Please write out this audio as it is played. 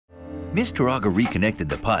Mr. Auger reconnected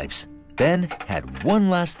the pipes, then had one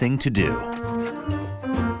last thing to do.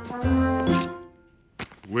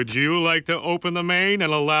 Would you like to open the main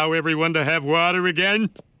and allow everyone to have water again?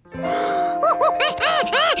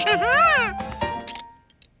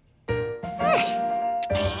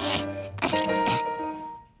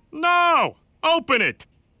 No! Open it!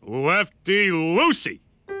 Lefty loosey!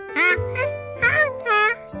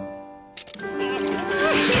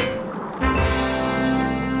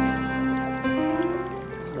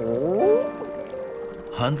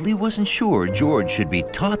 Hundley wasn't sure George should be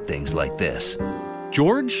taught things like this.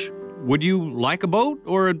 George, would you like a boat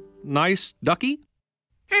or a nice ducky?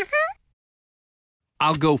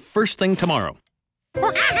 I'll go first thing tomorrow.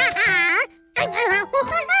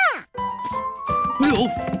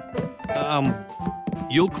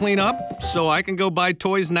 You'll clean up so I can go buy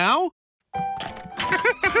toys now?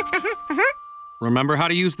 Remember how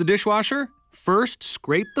to use the dishwasher? First,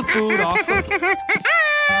 scrape the food off the...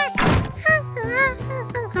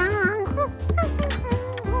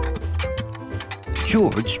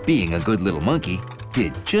 George, being a good little monkey,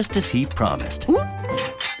 did just as he promised.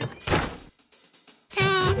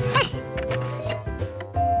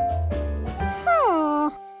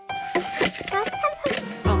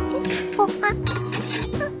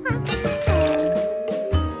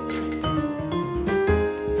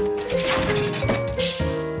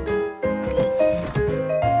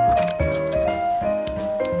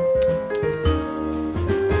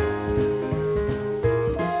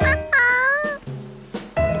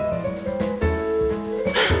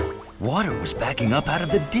 Water was backing up out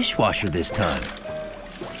of the dishwasher this time.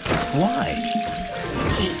 Why?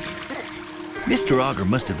 Mr. Auger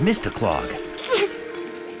must have missed a clog.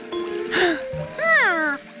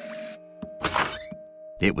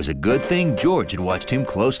 It was a good thing George had watched him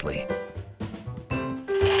closely.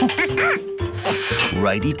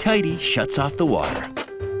 Righty-tighty shuts off the water.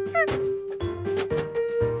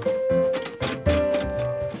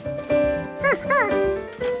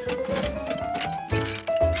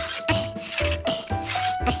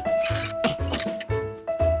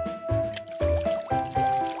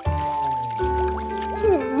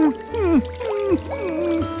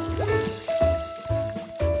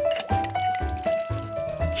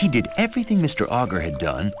 He did everything Mr. Auger had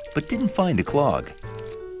done, but didn't find a clog.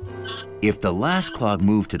 If the last clog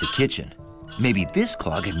moved to the kitchen, maybe this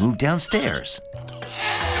clog had moved downstairs.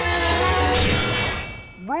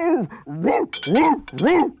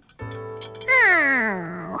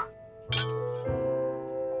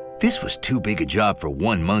 This was too big a job for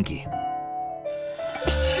one monkey.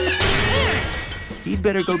 He'd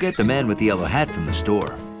better go get the man with the yellow hat from the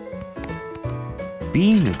store.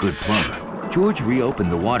 Being a good plumber, George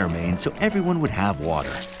reopened the water main so everyone would have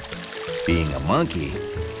water. Being a monkey,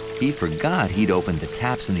 he forgot he'd opened the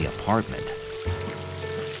taps in the apartment.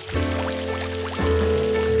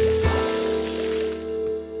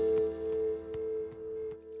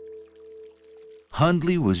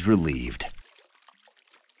 Hundley was relieved.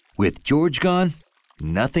 With George gone,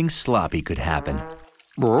 nothing sloppy could happen.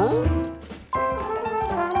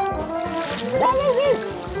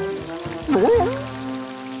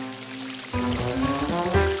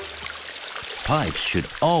 Pipes should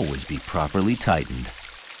always be properly tightened.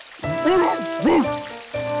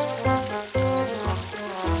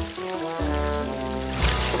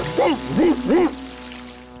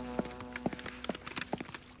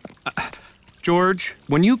 George,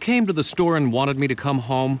 when you came to the store and wanted me to come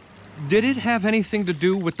home, did it have anything to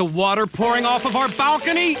do with the water pouring off of our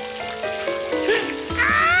balcony?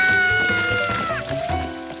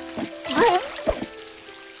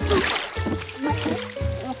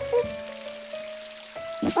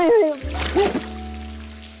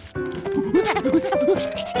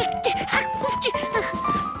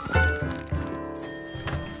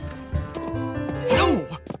 No!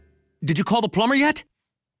 Did you call the plumber yet?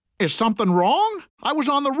 Is something wrong? I was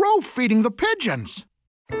on the roof feeding the pigeons.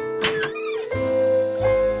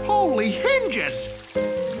 Holy hinges!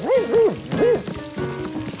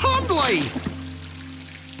 Hundley!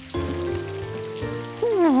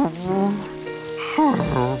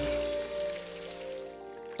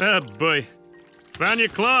 Oh, boy. Found your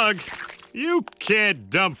clog. You can't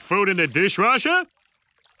dump food in the dishwasher.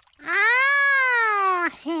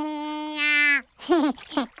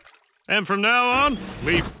 And from now on,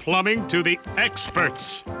 leave plumbing to the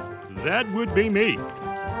experts. That would be me.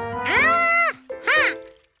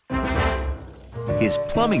 His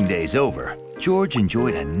plumbing day's over. George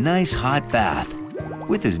enjoyed a nice hot bath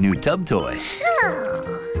with his new tub toy.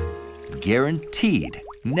 Guaranteed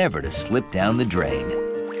never to slip down the drain.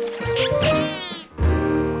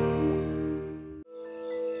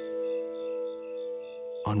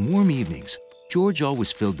 On warm evenings, George always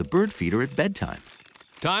filled the bird feeder at bedtime.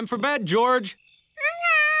 Time for bed, George.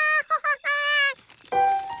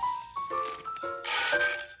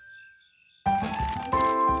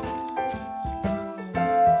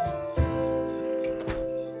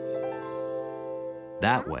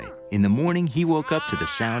 That way, in the morning, he woke up to the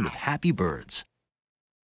sound of happy birds.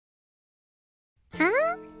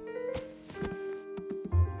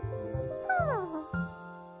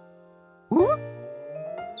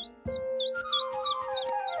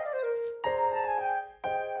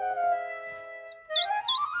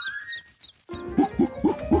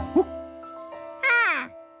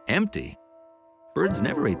 Empty. Birds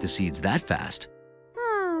never ate the seeds that fast.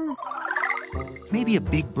 Maybe a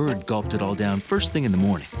big bird gulped it all down first thing in the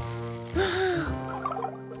morning.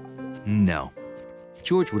 No.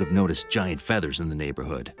 George would have noticed giant feathers in the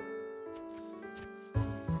neighborhood.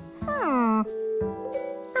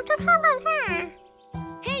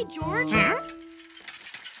 Hey, George.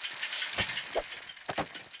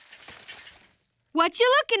 What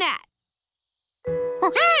you looking at?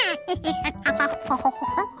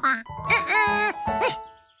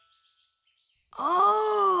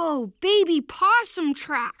 Oh, baby possum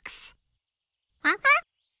tracks.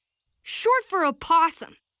 Short for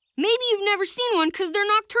opossum. Maybe you've never seen one because they're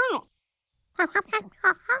nocturnal.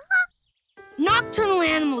 Nocturnal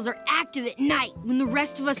animals are active at night when the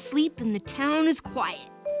rest of us sleep and the town is quiet.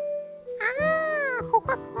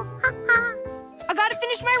 I gotta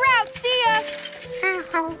finish my route. See ya.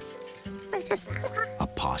 A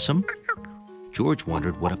possum? George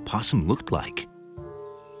wondered what a possum looked like.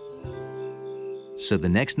 So the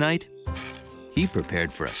next night, he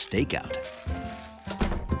prepared for a stakeout.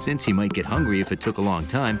 Since he might get hungry if it took a long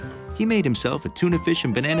time, he made himself a tuna fish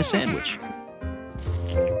and banana sandwich.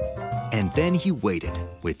 And then he waited,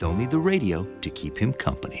 with only the radio to keep him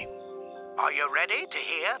company. Are you ready to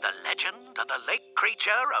hear the legend of the lake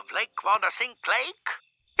creature of Lake Wandersink Lake?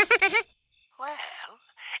 Well,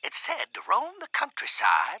 it's said to roam the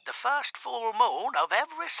countryside the first full moon of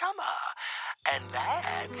every summer, and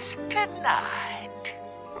that's tonight.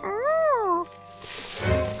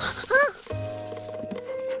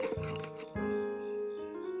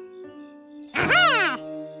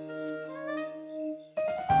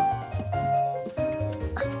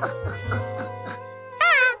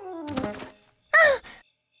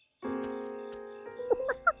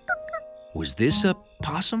 Was this a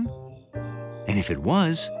possum? And if it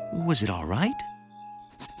was it all right?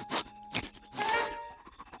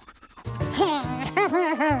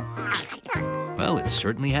 Well, it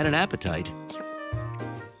certainly had an appetite.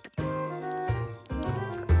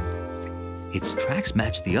 Its tracks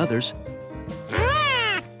matched the others.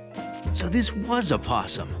 So this was a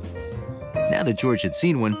possum. Now that George had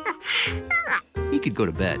seen one, he could go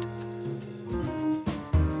to bed.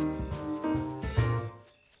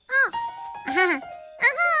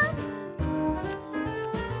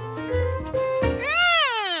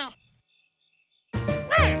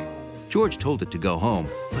 George told it to go home,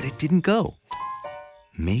 but it didn't go.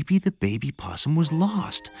 Maybe the baby possum was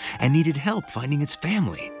lost and needed help finding its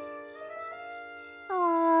family.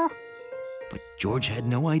 But George had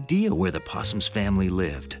no idea where the possum's family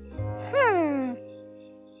lived.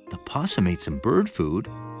 The possum ate some bird food.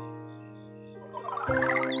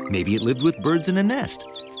 Maybe it lived with birds in a nest.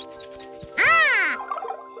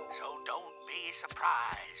 So don't be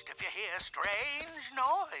surprised if you hear strange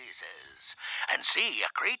noises and see a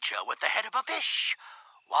creature with the head of a fish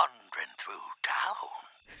wandering through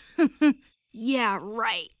town. Yeah,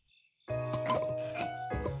 right.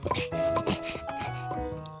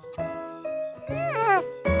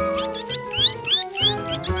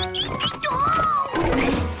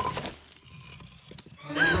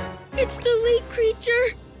 It's the lake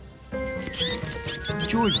creature.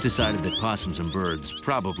 George decided that possums and birds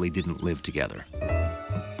probably didn't live together.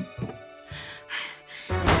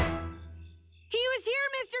 He was here,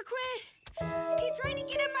 Mr. Quinn. He tried to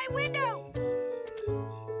get in my window.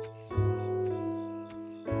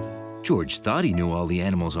 George thought he knew all the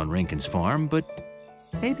animals on Rankin's farm, but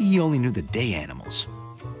maybe he only knew the day animals.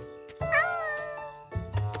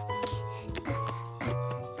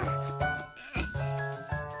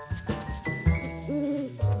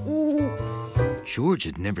 George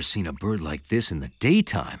had never seen a bird like this in the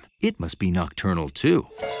daytime. It must be nocturnal, too.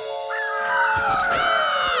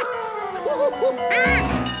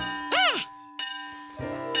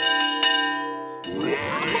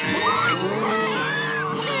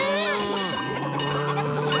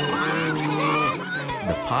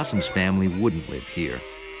 The possum's family wouldn't live here.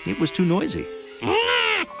 It was too noisy.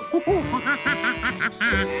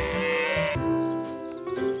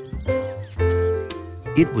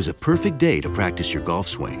 It was a perfect day to practice your golf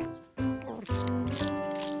swing.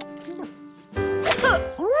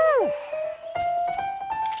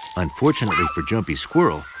 Unfortunately for Jumpy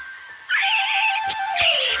Squirrel,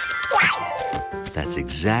 that's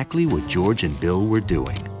exactly what George and Bill were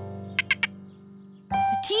doing.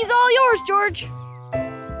 The tee's all yours, George.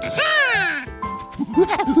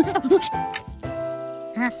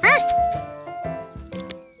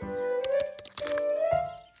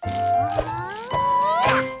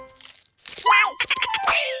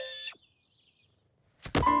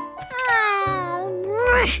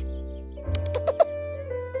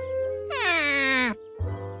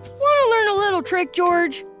 Want to learn a little trick,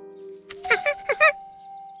 George?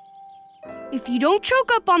 If you don't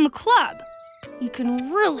choke up on the club, you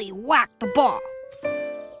can really whack the ball.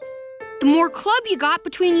 The more club you got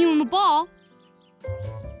between you and the ball,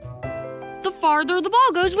 the farther the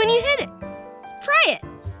ball goes when you hit it. Try it.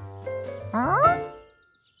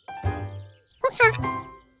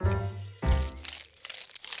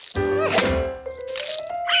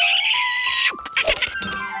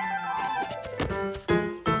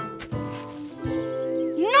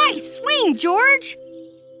 Nice swing, George.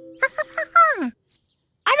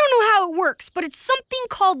 I don't know how it works, but it's something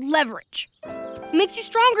called leverage. It makes you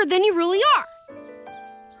stronger than you really are.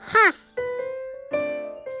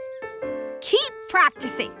 Keep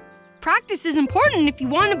practicing. Practice is important if you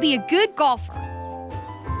want to be a good golfer.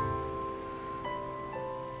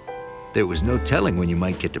 There was no telling when you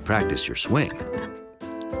might get to practice your swing.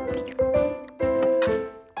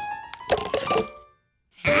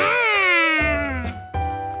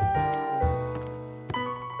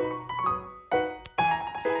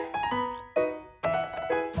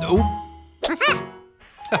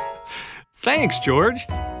 Thanks, George.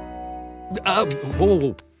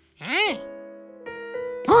 Whoa.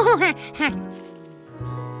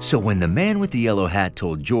 So when the man with the yellow hat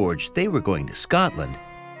told George they were going to Scotland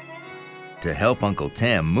to help Uncle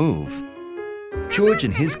Tam move, George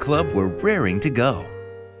and his club were raring to go.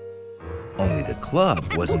 Only the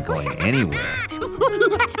club wasn't going anywhere.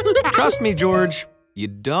 Trust me, George, you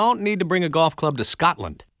don't need to bring a golf club to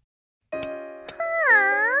Scotland.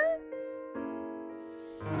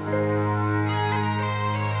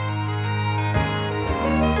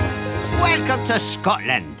 Welcome to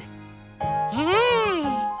Scotland.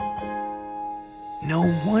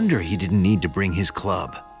 No wonder he didn't need to bring his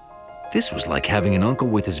club. This was like having an uncle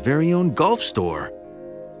with his very own golf store.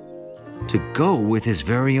 To go with his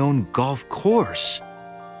very own golf course.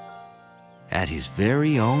 At his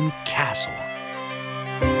very own castle.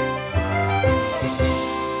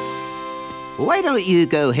 Why don't you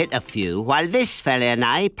go hit a few while this fella and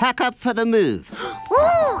I pack up for the move?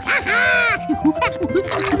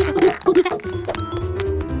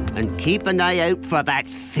 And keep an eye out for that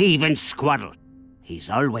thieving squirrel. He's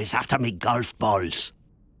always after me golf balls.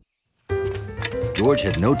 George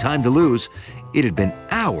had no time to lose. It had been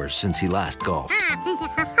hours since he last golfed.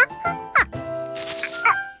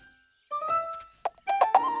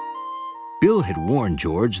 Bill had warned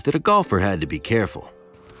George that a golfer had to be careful.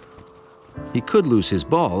 He could lose his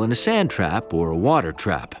ball in a sand trap or a water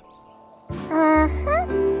trap.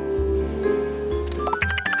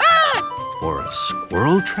 Or a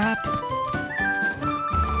squirrel trap?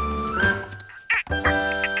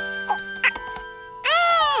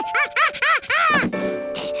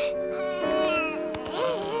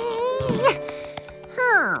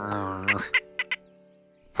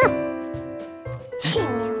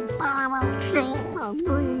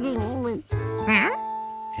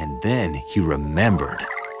 And then he remembered.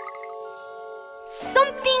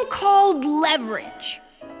 Something called leverage.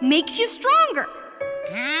 Makes you stronger.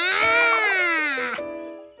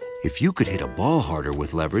 If you could hit a ball harder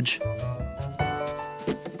with leverage,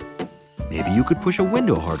 maybe you could push a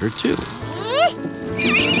window harder too.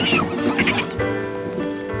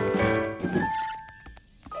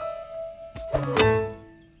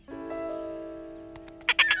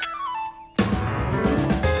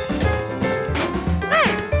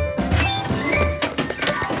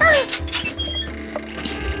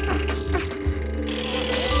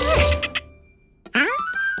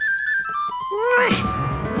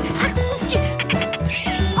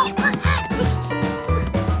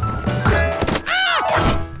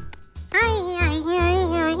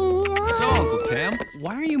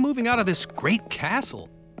 Out of this great castle.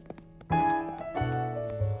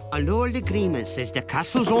 An old agreement says the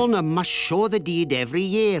castle's owner must show the deed every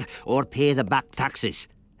year or pay the back taxes.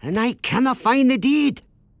 And I cannot find the deed.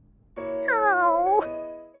 Oh.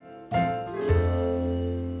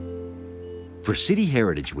 For City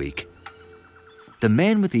Heritage Week, the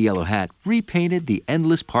man with the yellow hat repainted the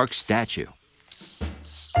Endless Park statue.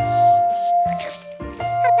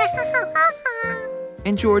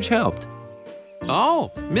 and George helped.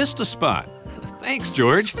 Oh, missed a spot. Thanks,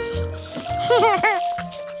 George.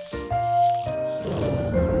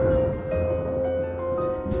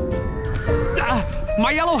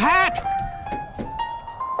 My yellow hat!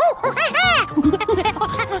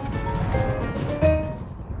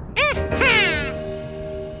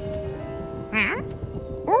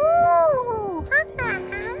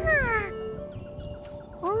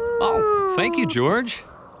 Oh, thank you, George.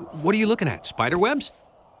 What are you looking at? Spider webs?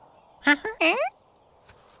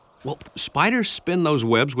 Well, spiders spin those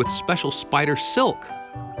webs with special spider silk.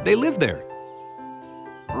 They live there.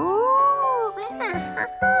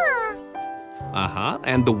 Uh-huh,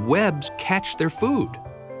 and the webs catch their food.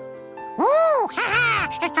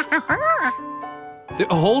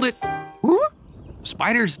 Hold it.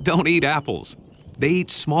 Spiders don't eat apples. They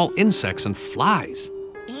eat small insects and flies.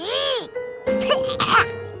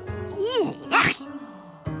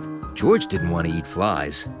 George didn't want to eat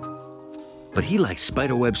flies, but he liked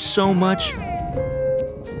spiderwebs so much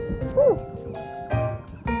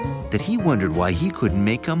that he wondered why he couldn't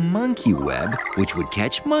make a monkey web which would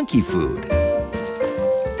catch monkey food.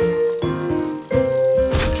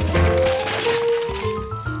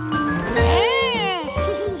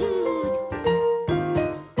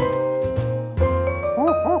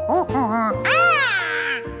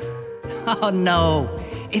 Oh no!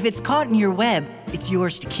 If it's caught in your web, it's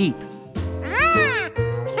yours to keep.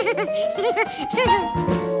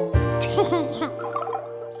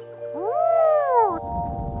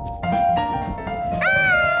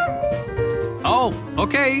 Oh,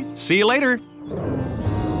 okay. See you later.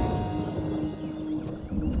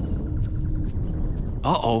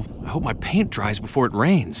 Uh-oh. I hope my paint dries before it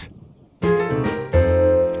rains.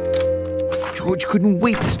 George couldn't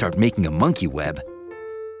wait to start making a monkey web.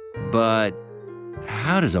 But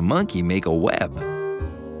how does a monkey make a web?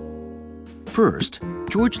 First,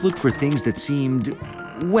 George looked for things that seemed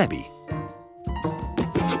webby.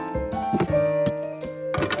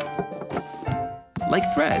 Like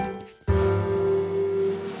thread.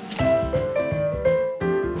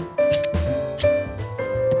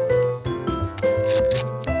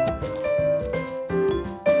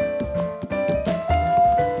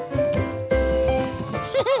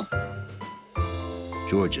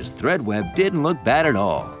 George's thread web didn't look bad at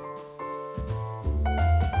all.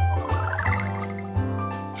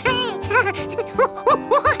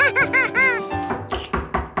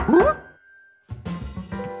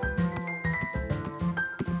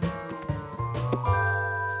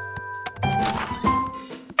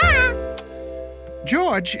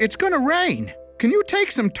 George, it's gonna rain. Can you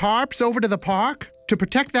take some tarps over to the park to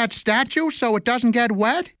protect that statue so it doesn't get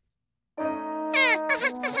wet?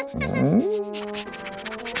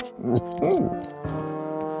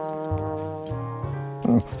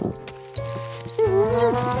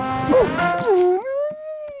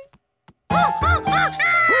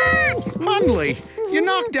 Hundley, you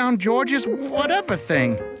knocked down George's whatever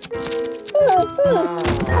thing.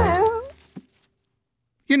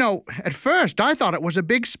 You know, at first I thought it was a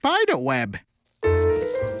big spider web.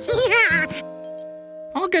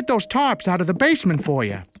 I'll get those tarps out of the basement for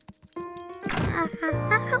you.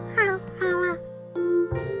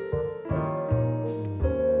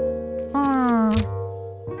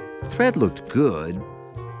 Thread looked good,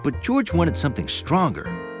 but George wanted something stronger.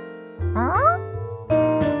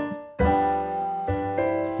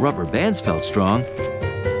 Rubber bands felt strong.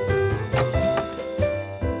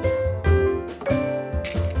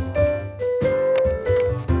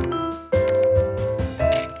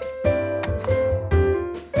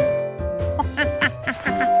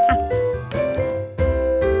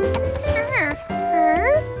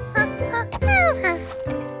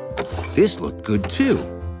 This looked good too.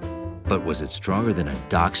 But was it stronger than a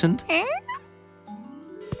dachshund?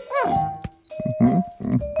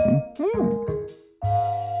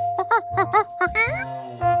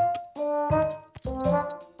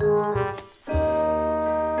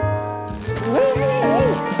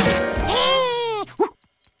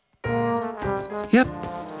 Yep,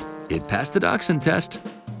 it passed the dachshund test.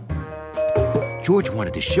 George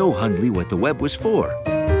wanted to show Hundley what the web was for.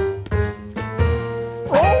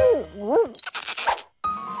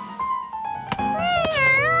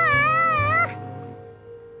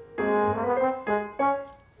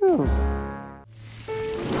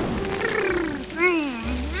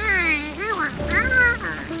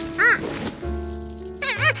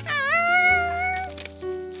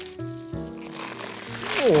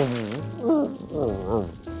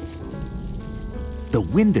 The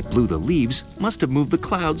wind that blew the leaves must have moved the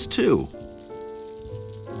clouds, too.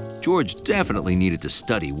 George definitely needed to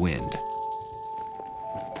study wind.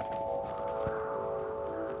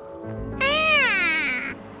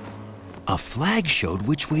 flag showed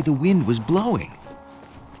which way the wind was blowing.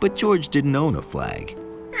 But George didn't own a flag.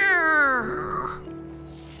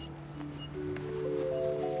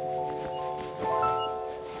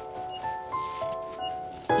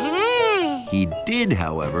 He did,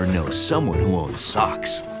 however, know someone who owned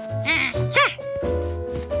socks.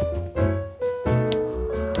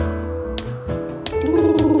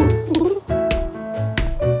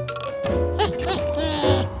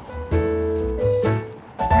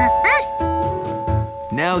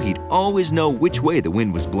 Now he'd always know which way the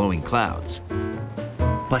wind was blowing clouds.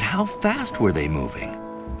 But how fast were they moving?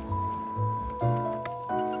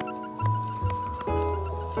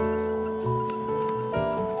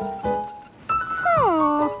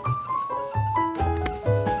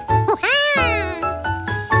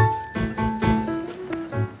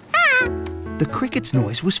 The cricket's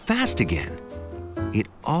noise was fast again. It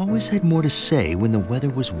always had more to say when the weather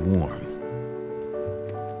was warm.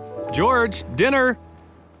 George, dinner!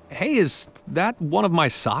 Hey, is that one of my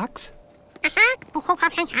socks?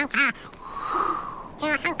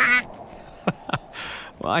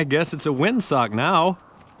 Well, I guess it's a windsock now.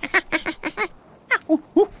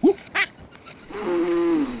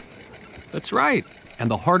 That's right.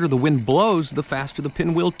 And the harder the wind blows, the faster the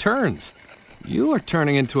pinwheel turns. You are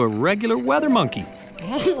turning into a regular weather monkey.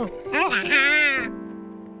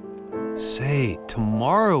 Say,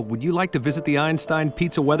 tomorrow, would you like to visit the Einstein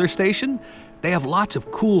Pizza weather station? They have lots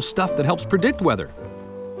of cool stuff that helps predict weather.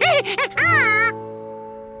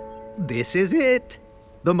 This is it.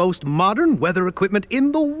 The most modern weather equipment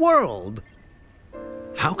in the world.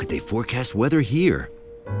 How could they forecast weather here?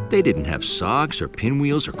 They didn't have socks or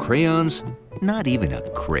pinwheels or crayons, not even a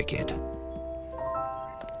cricket.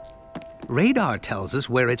 Radar tells us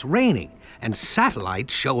where it's raining, and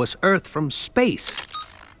satellites show us Earth from space.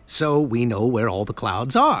 So we know where all the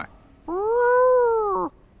clouds are.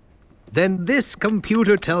 Then this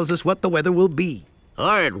computer tells us what the weather will be.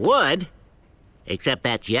 Or it would. Except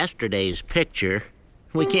that's yesterday's picture.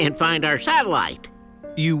 We can't find our satellite.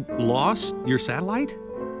 You lost your satellite?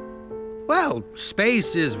 Well,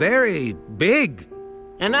 space is very big.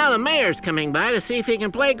 And now the mayor's coming by to see if he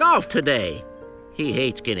can play golf today. He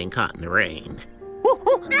hates getting caught in the rain.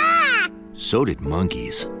 So did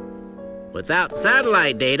monkeys. Without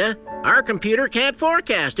satellite data, our computer can't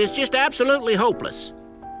forecast. It's just absolutely hopeless.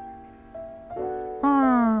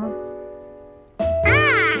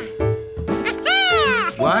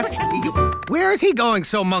 What? Where is he going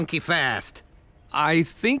so monkey fast? I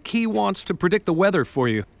think he wants to predict the weather for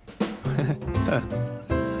you.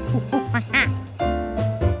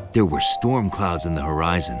 There were storm clouds in the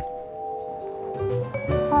horizon.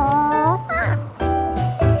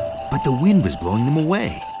 But the wind was blowing them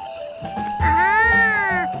away.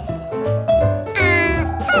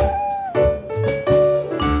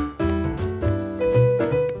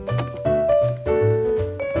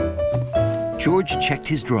 George checked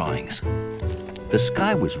his drawings. The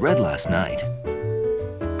sky was red last night.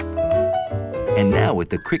 And now with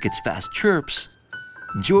the cricket's fast chirps,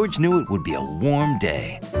 George knew it would be a warm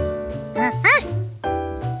day.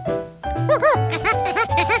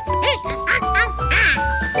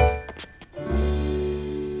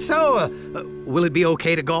 So, will it be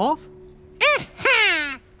okay to golf?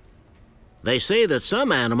 They say that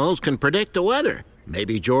some animals can predict the weather.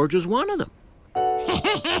 Maybe George is one of them.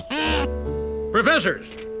 Professors,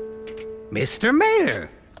 Mr. Mayor,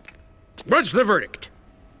 what's the verdict?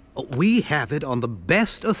 we have it on the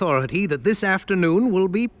best authority that this afternoon will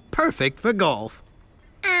be perfect for golf.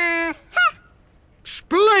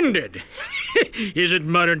 Splendid! Isn't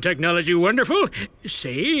modern technology wonderful?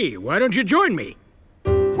 Say, why don't you join me?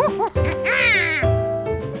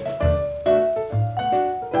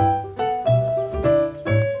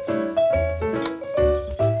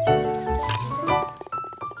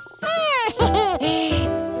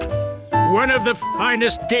 One of the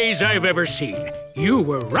finest days I've ever seen. You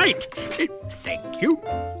were right. Thank you.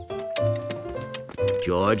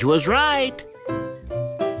 George was right.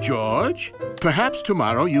 George, perhaps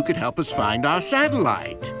tomorrow you could help us find our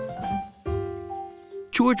satellite.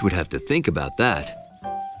 George would have to think about that.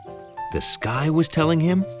 The sky was telling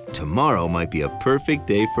him tomorrow might be a perfect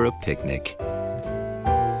day for a picnic.